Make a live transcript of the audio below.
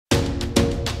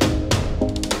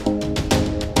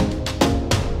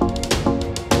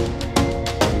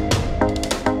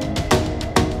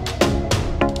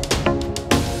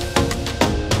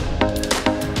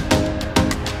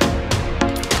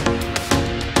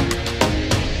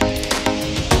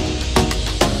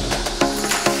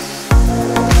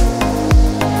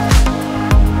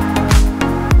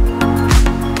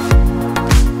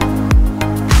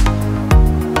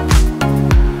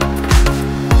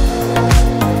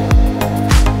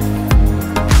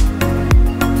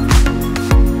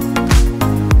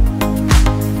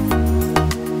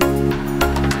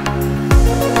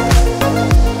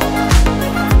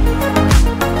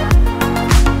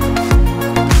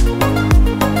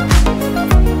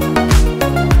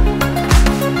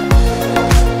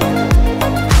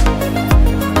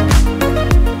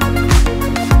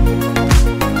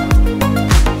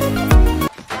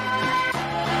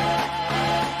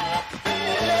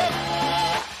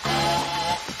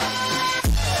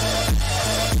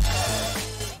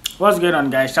What's going on,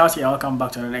 guys? Charles here. Welcome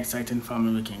back to another exciting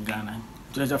farming week in Ghana.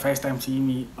 Today's your first time seeing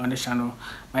me on this channel.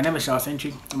 My name is Charles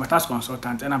Entry. I'm a tax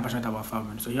consultant and I'm passionate about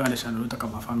farming. So here on this channel we talk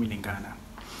about farming in Ghana.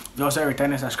 If you're also a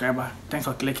returning subscriber, thanks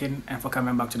for clicking and for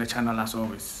coming back to the channel as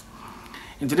always.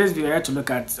 In today's video, we're here to look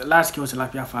at large-scale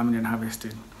tilapia farming and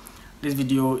harvesting. This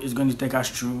video is going to take us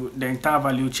through the entire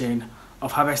value chain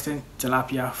of harvesting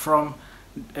tilapia from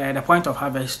the point of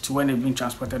harvest to when it's being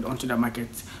transported onto the market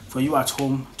for you at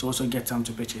home to also get some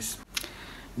to purchase.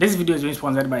 This video is being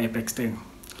sponsored by Apex 10.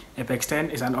 Apex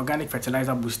 10 is an organic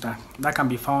fertilizer booster that can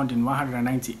be found in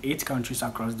 198 countries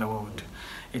across the world.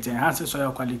 It enhances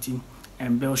soil quality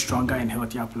and builds stronger and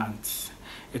healthier plants.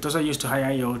 It's also used to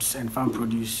higher yields and farm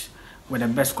produce with the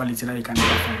best quality that you can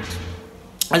ever find.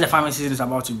 As the farming season is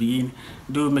about to begin,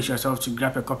 do make sure yourself to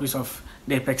grab a copies of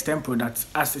the Apex 10 products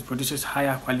as it produces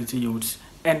higher quality yields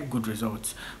and good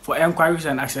results. For enquiries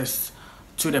and access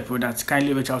to the products,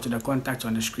 kindly reach out to the contact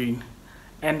on the screen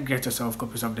and get yourself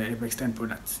copies of the Apex 10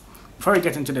 products. Before we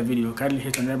get into the video, kindly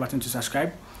hit on the button to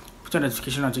subscribe, put on the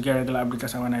notification on to get regular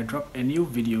updates when I drop a new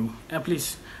video, and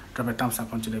please drop a thumbs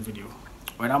up onto the video.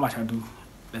 Without much ado,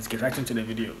 let's get right into the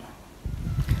video.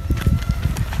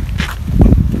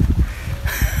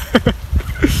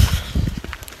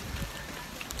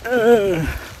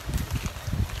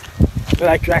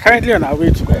 Like we are currently on our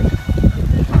way to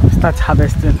start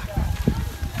harvesting.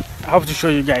 I hope to show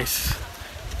you guys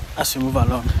as we move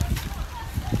along.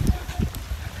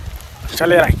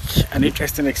 Actually, like an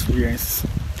interesting experience.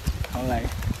 Online.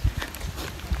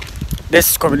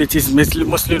 This community is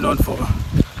mostly known for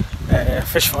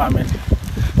fish farming,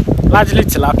 largely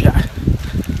tilapia,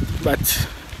 but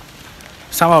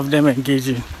some of them engage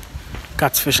in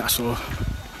catfish as well.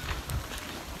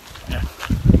 Yeah.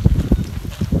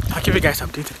 I'll keep you guys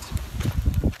updated.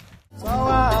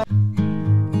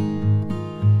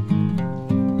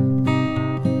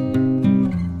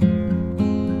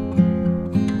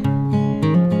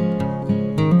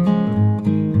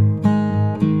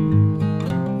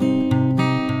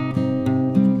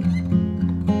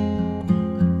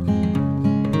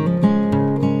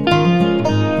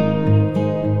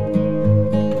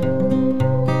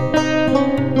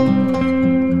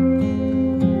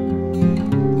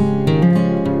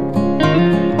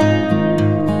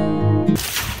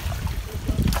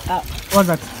 What's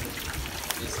that?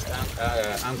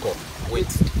 It's anchor,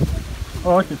 weight.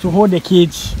 Oh, okay, to hold the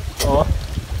cage. Or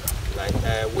like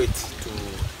weight to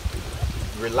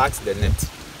relax the net.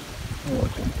 oh,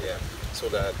 okay. Yeah, so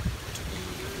that to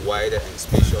be wider and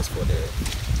spacious for the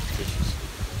fishes.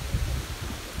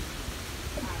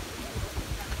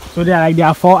 So there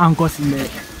are 4 anchors in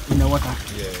the water.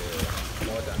 Yeah,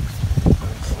 more than.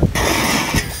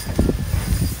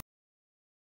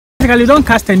 Basically, you don't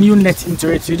cast a new net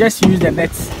into it. You just use the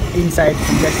nets inside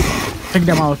to just pick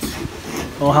them out,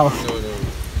 or how? No.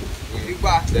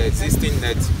 The existing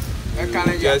net,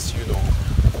 you just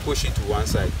push it to one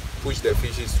side, push the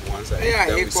fishes to one side.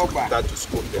 Then we start to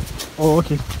scoop them. Oh,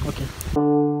 okay.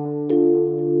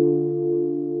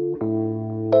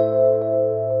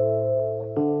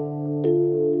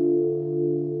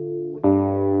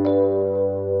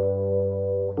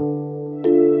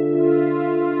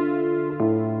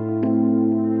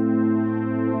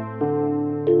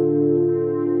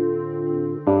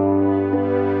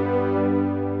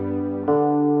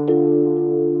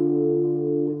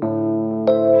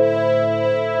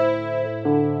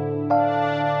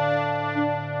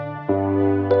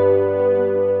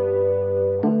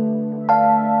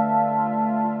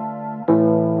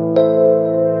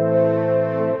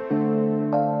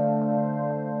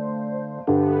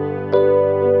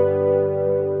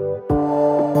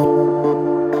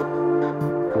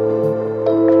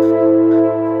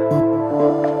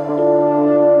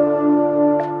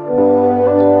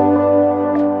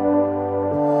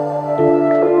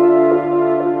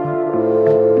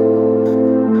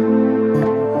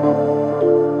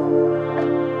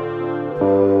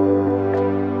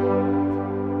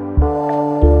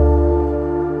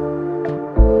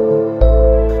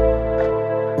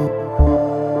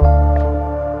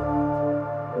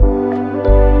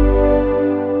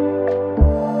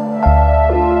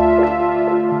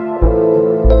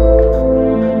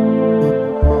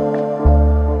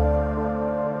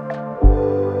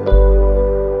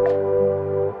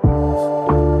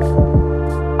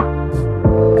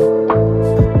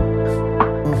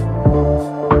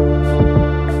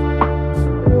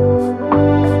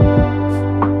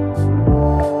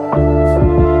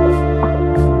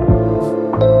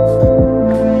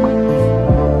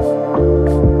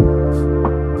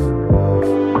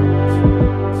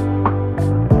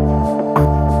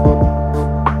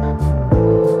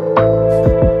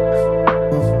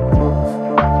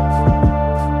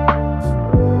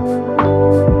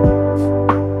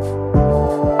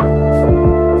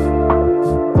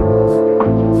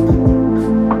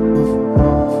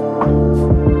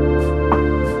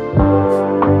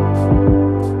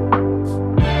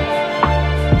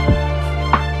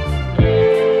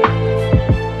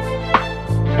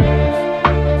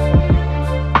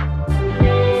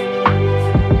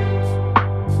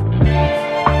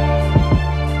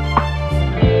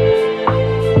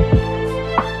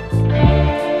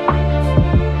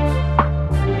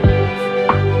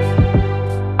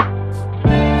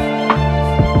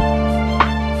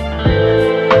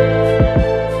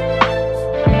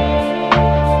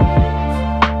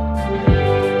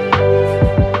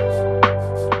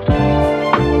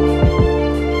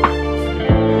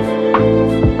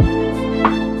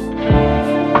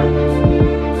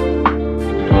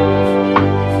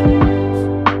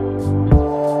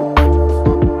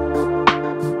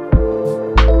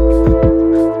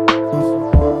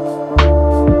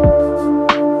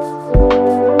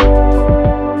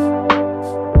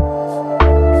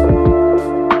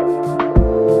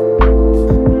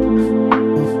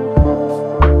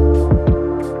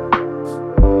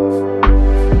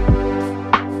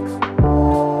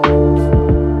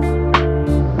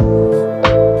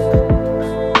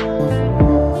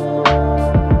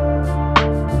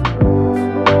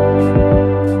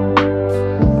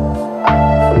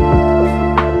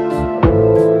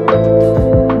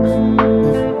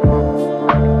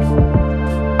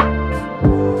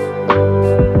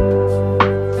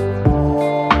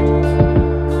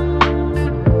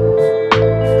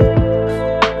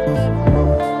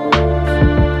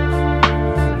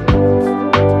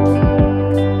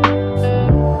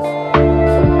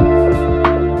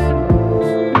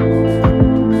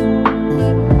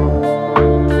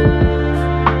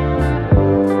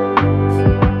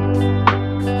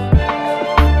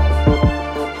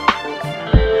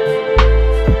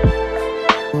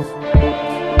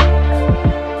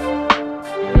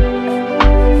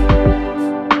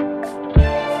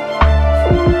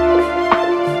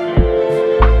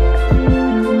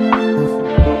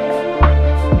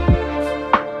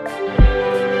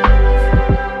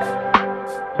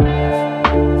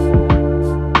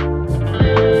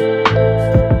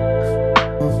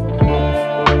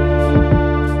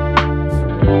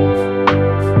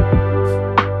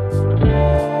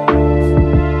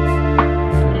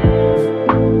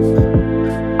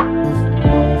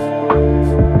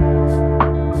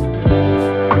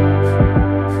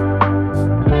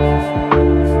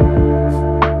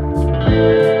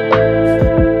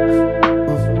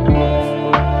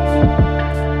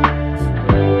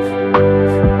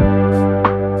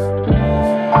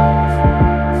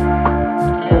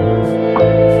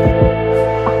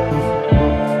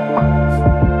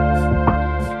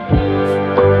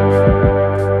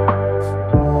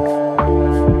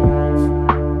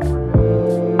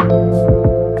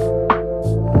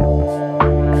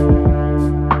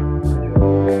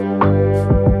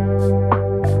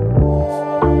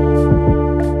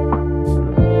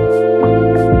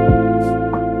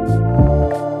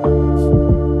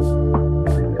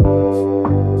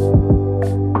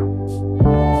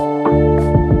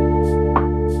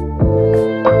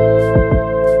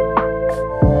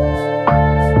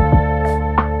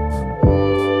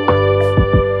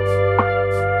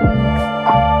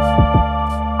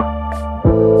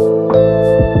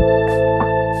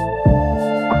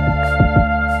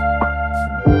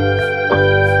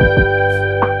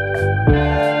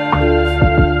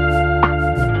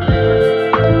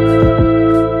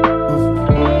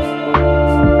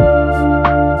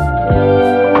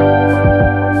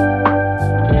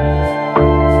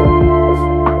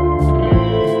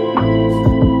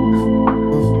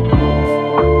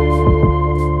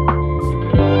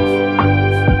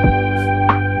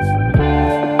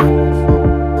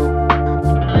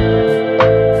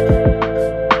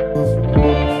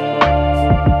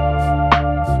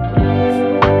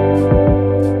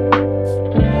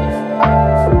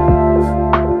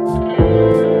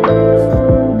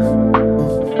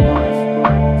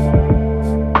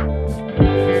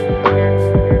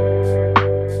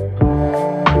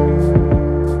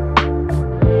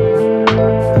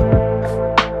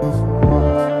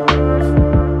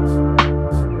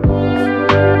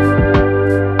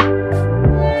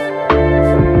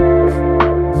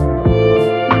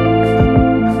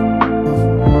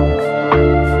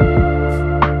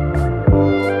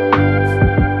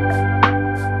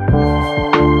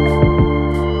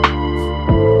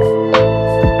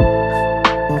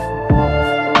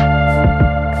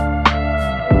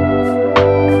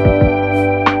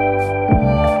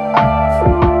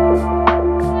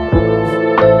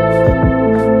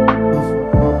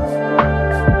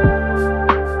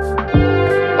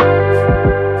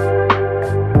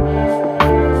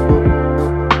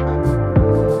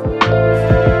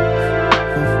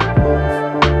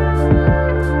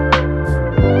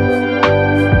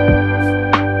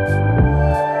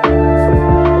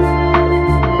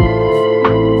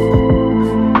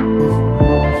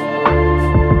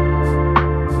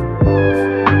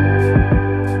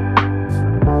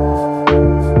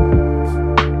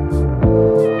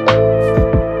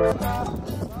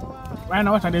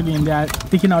 are they doing? They are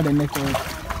taking out the net. No,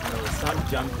 some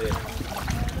jump there.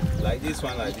 Like this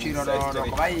one, like this.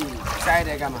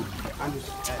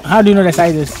 How do you know the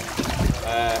sizes?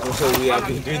 So we have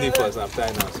been doing it for some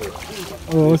time now. So.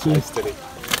 Oh, okay.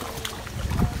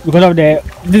 Because of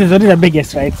this is the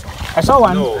biggest, right? I saw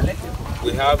one. No,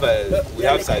 we have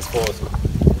size 4 also.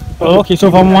 Oh, okay.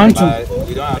 So from 1 to.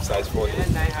 We don't have size 4 here.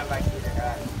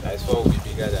 Size 4 will be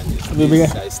bigger than this. Will be bigger.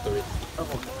 Size 3.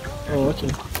 Oh, okay.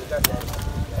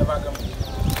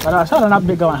 But I saw that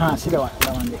bigger one. Huh? See that one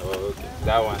there. Oh, okay.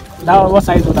 That one. What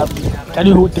size would that be? Can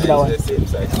you take that one? It's the same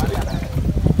size.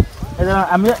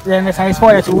 Then the size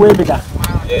 4 is way bigger.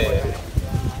 Yeah.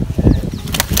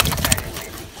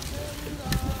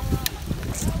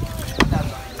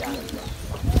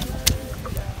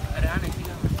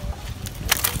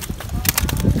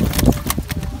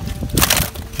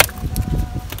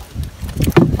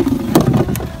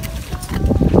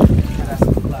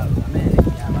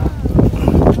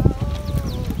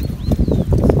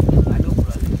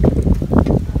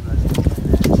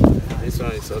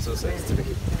 Also size 3.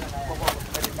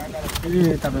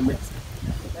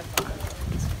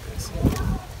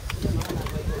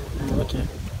 Okay.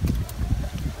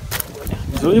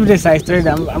 So if the size 3,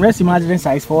 I'm just imagining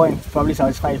size 4 and probably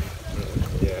size 5.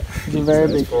 Yeah. It's very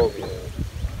big. 4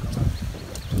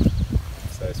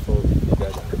 size 4 will be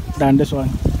bigger than this one.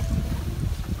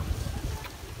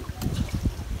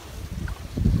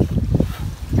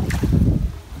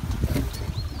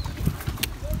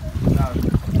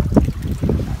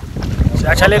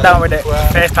 Actually down with the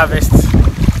first harvest.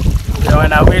 We're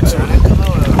on our way to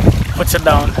put it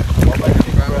down.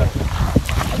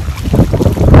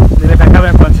 Then I can come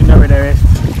and continue with the rest.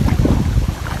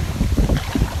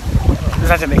 It's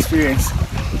such an experience.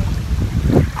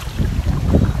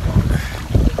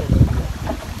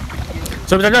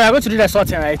 So we're going to do the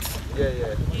sorting, right? Yeah.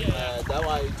 That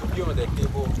one it will be on the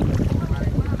table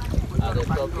at the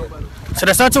top here. So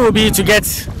the sorting will be to get.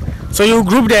 So you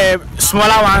group the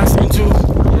smaller ones into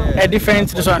a different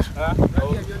this one.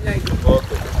 Okay.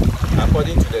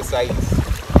 According to the size.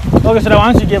 Okay, so the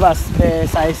ones you gave us, the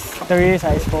size 3,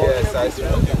 size 4. Yeah, size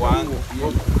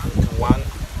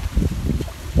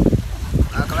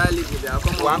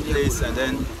 1 place, and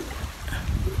then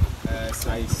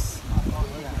size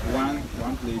 1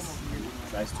 place,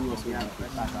 size 2 also 1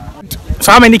 place.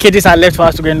 So how many kgs are left for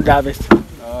us to go into the harvest?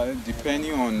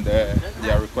 Depending on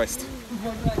their request.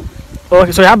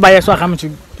 Okay, so you have buyers who are coming to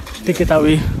take it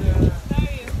away.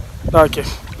 Okay.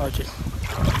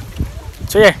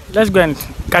 So yeah, let's go and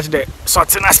catch the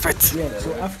sorting aspect. Yeah,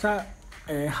 so after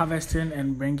harvesting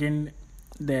and bringing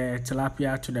the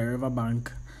tilapia to the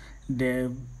riverbank,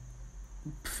 the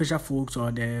fisher folks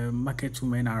or the market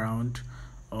women around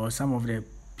or some of the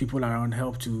people around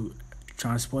help to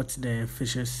transport the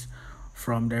fishes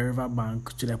from the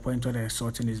riverbank to the point where the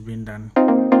sorting is being done.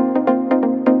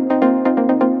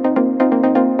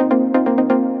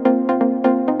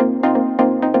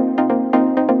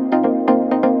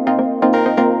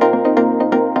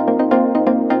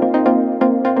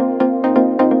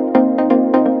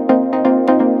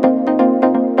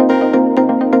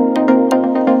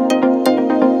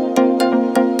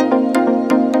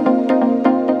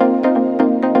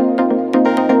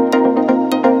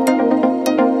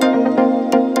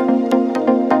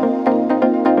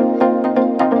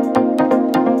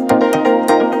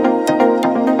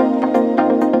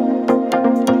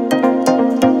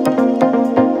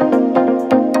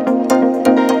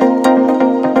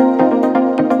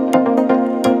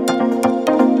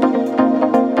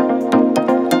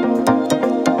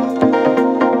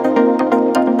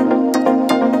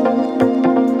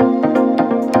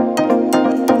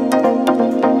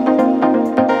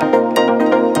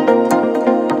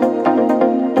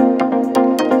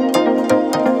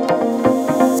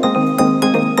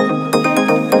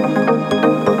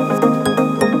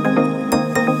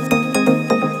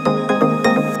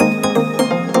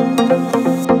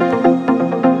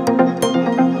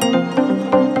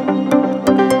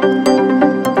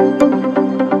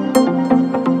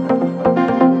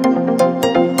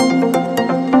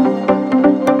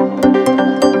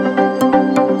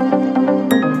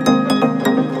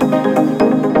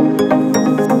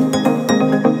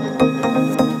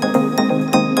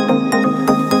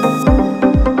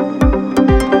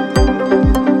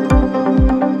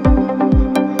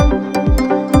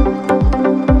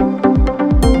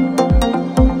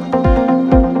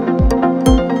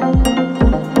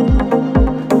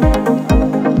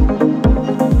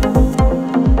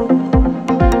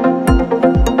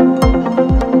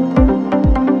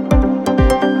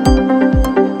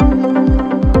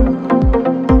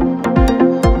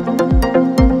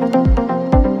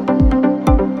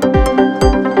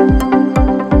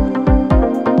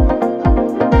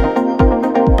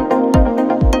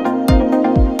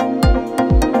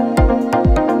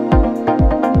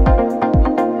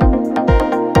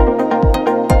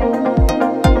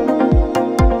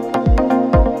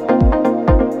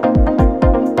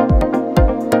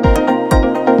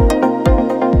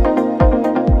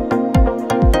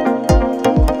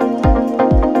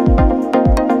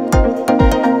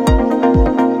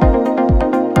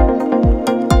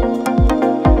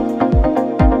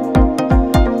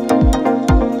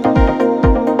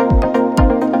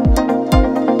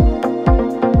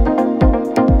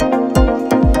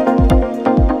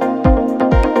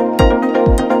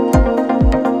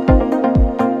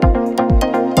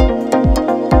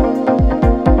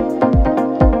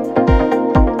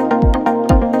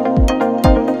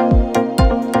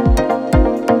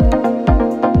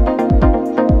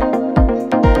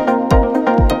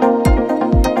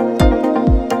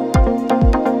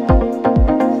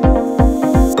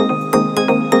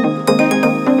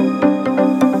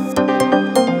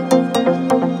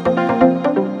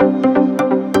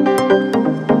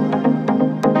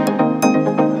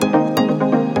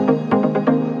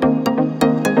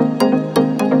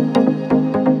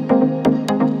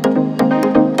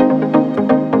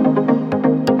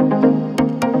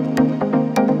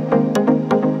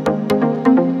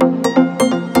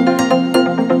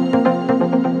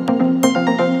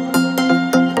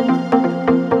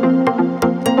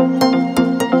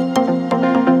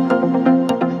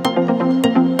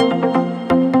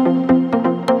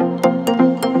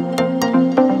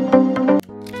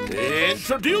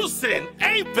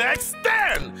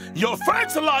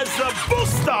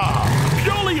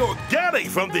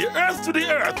 from the earth to the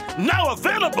earth, now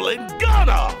available in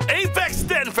Ghana. Apex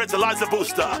 10 Fertilizer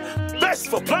Booster. Best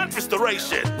for plant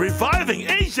restoration, reviving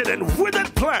ancient and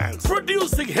withered plants,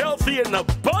 producing healthy and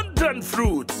abundant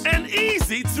fruits, and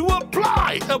easy to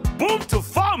apply. A boom to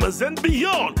farmers and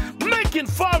beyond, making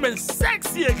farming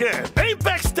sexy again.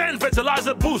 Apex 10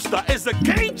 Fertilizer Booster is a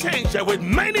game changer with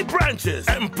many branches.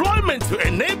 Employment to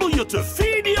enable you to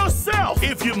feed yourself.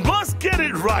 If you must get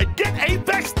it right, get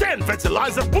Apex 10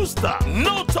 Fertilizer Booster.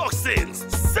 No toxins,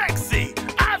 sexy,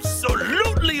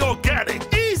 absolutely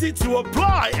organic, easy to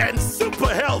apply, and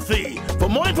super healthy. For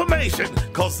more information,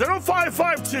 call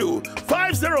 0552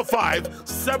 505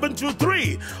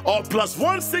 723 or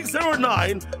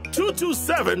 +1609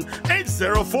 227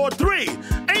 8043.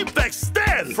 Apex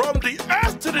 10, from the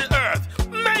earth to the earth,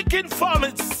 making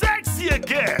farming sexy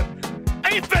again.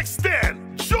 Apex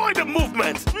 10, join the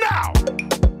movement now.